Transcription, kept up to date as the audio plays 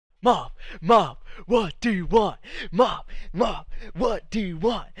Mob, mob, what do you want? Mob, mob, what do you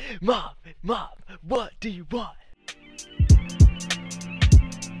want? Mob, mob, what do you want?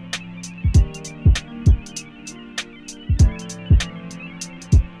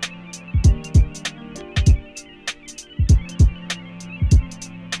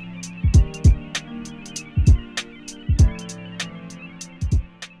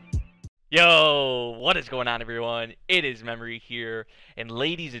 Yo, what is going on, everyone? It is Memory here, and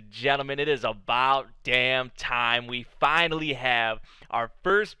ladies and gentlemen, it is about damn time we finally have our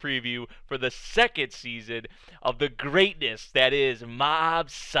first preview for the second season of the greatness that is Mob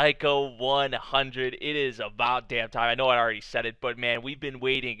Psycho 100. It is about damn time. I know I already said it, but man, we've been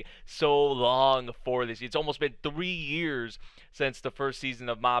waiting so long for this. It's almost been 3 years since the first season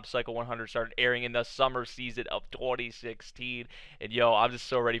of Mob Psycho 100 started airing in the summer season of 2016. And yo, I'm just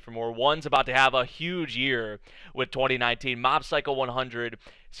so ready for more. One's about to have a huge year with 2019. Mob Psycho 100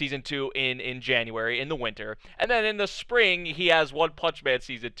 Season 2 in January, in the winter. And then in the spring, he has One Punch Man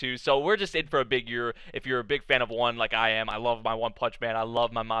Season 2. So we're just in for a big year. If you're a big fan of one like I am, I love my One Punch Man. I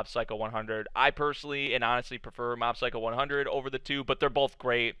love my Mob Psycho 100. I personally and honestly prefer Mob Psycho 100 over the two, but they're both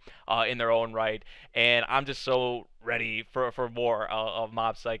great in their own right. And I'm just so ready for more of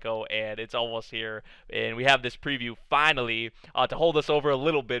Mob Psycho, and it's almost here. And we have this preview finally to hold us over a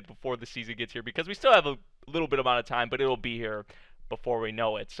little bit before the season gets here, because we still have a little bit amount of time, but it'll be here before we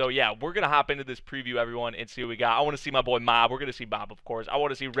know it. So yeah, we're gonna hop into this preview, everyone, and see what we got. I want to see my boy Mob. We're gonna see Mob, of course. I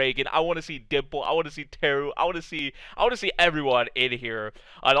want to see Reagan. I want to see Dimple. I want to see Teru. I want to see everyone in here,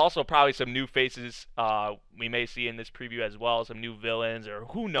 and also probably some new faces we may see in this preview as well, some new villains or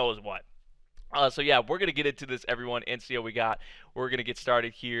who knows what. So yeah, we're gonna get into this, everyone, and see what we got. We're gonna get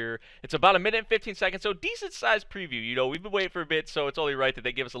started here. It's about 1 minute and 15 seconds, so decent sized preview. You know, we've been waiting for a bit, so it's only right that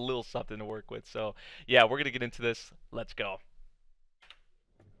they give us a little something to work with. So yeah, we're gonna get into this. Let's go.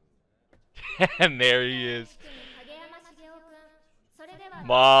 And there he is.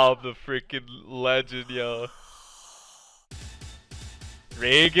 Mob, the freaking legend, yo.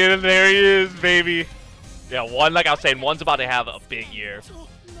 Reagan, there he is, baby. Yeah, like I was saying, one's about to have a big year.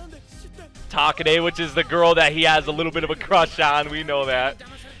 Takane, which is the girl that he has a little bit of a crush on, we know that.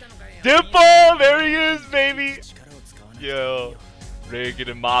 Dimple, there he is, baby. Yo, Reagan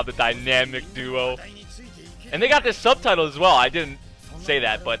and Mob, the dynamic duo. And they got this subtitle as well. I didn't say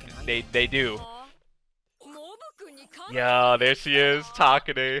that, but they do. Yeah, there she is,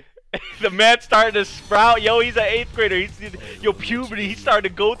 Takane. The man's starting to sprout. Yo, he's an 8th grader. Yo, puberty. He's starting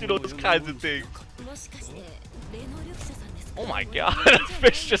to go through those kinds of things. Oh my god,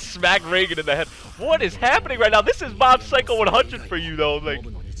 Fish just smacked Reagan in the head. What is happening right now? This is Mob Psycho 100 for you, though. Like,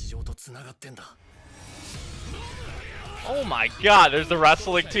 oh my god, there's the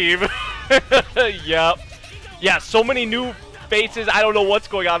wrestling team. Yep. Yeah, so many new faces. I don't know what's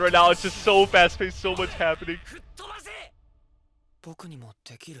going on right now. It's just so fast-paced, so much happening.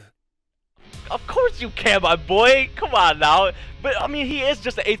 Of course you can, my boy. Come on now. But, I mean, he is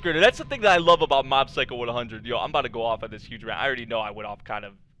just an 8th grader. That's the thing that I love about Mob Psycho 100. Yo, I'm about to go off on this huge rant. I already know I went off kind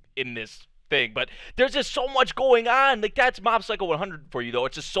of in this thing, but there's just so much going on. Like, that's Mob Psycho 100 for you, though.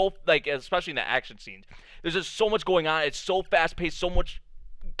 It's just so, like, especially in the action scenes. There's just so much going on. It's so fast-paced, so much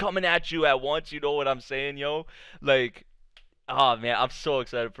coming at you at once. You know what I'm saying, yo? Like, oh man, I'm so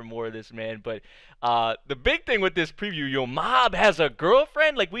excited for more of this, man. But the big thing with this preview, yo, Mob has a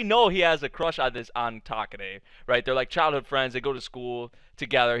girlfriend. Like, we know he has a crush on Takane, right? They're like childhood friends. They go to school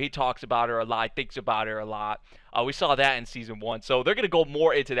together. He talks about her a lot, thinks about her a lot. We saw that in season 1, so they're gonna go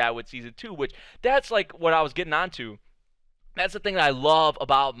more into that with season 2, which that's like what I was getting onto. That's the thing that I love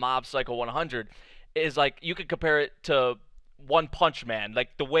about Mob Psycho 100 is, like, you could compare it to One Punch Man,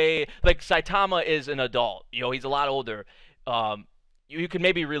 like the way, like, Saitama is an adult. You know, he's a lot older. You can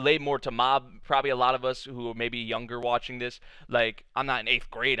maybe relate more to Mob. Probably a lot of us who are maybe younger watching this, like, I'm not in 8th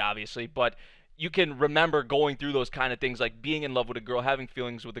grade, obviously, but you can remember going through those kind of things, like being in love with a girl, having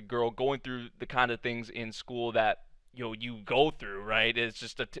feelings with a girl, going through the kind of things in school that, you know, you go through, right? It's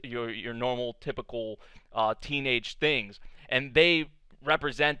just your normal, typical teenage things, and they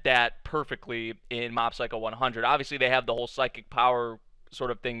represent that perfectly in Mob Psycho 100. Obviously, they have the whole psychic power sort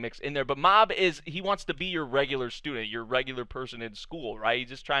of thing mixed in there, but Mob he wants to be your regular student, your regular person in school, right? He's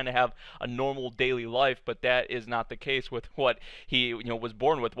just trying to have a normal daily life, but that is not the case with what he, you know, was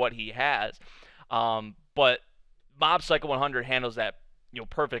born with, what he has. But Mob Psycho 100 handles that, you know,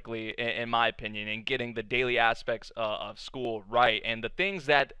 perfectly, in my opinion, in getting the daily aspects of school right, and the things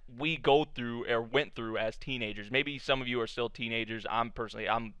that we go through or went through as teenagers. Maybe some of you are still teenagers. I'm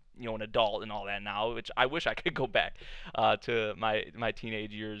an adult and all that now, which I wish I could go back to my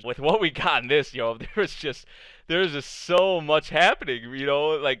teenage years. With what we got in this, there's just so much happening.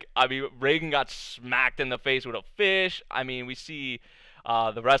 Like, I mean, Reagan got smacked in the face with a fish. I mean, we see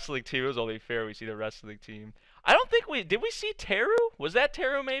the wrestling team. It was only fair we see the wrestling team. I don't think we see Teru? Was that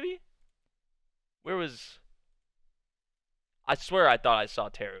Teru maybe? Where was? I swear I thought I saw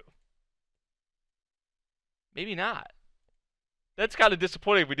Teru. Maybe not. That's kind of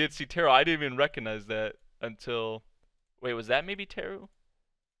disappointing. We did see Teru. I didn't even recognize that until. Wait, was that maybe Teru?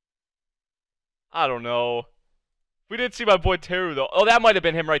 I don't know. We didn't see my boy Teru though. Oh, that might have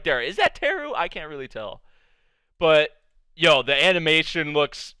been him right there. Is that Teru? I can't really tell. But yo, the animation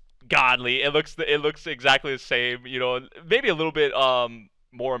looks godly. It looks exactly the same. Maybe a little bit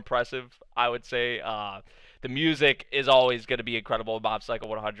more impressive, I would say. The music is always going to be incredible. Mob Psycho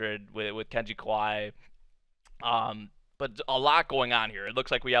 100 with Kenji Kawai. But a lot going on here. It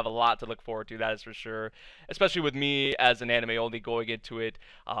looks like we have a lot to look forward to, that is for sure. Especially with me as an anime only going into it.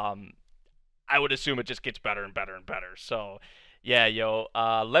 I would assume it just gets better and better and better. So, yeah, yo.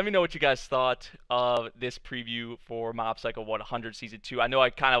 Let me know what you guys thought of this preview for Mob Psycho 100 Season 2. I know I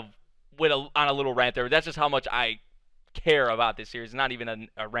kind of went on a little rant there. That's just how much I care about this series. Not even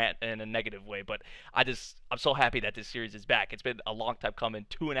a rant in a negative way, but I'm so happy that this series is back. It's been a long time coming.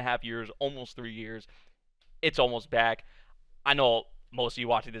 2.5 years, almost 3 years. It's almost back. I know most of you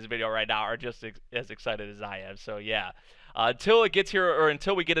watching this video right now are just as excited as I am. So yeah, until it gets here, or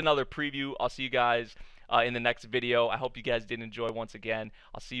until we get another preview, I'll see you guys in the next video. I hope you guys did enjoy once again.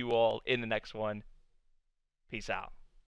 I'll see you all in the next one. Peace out.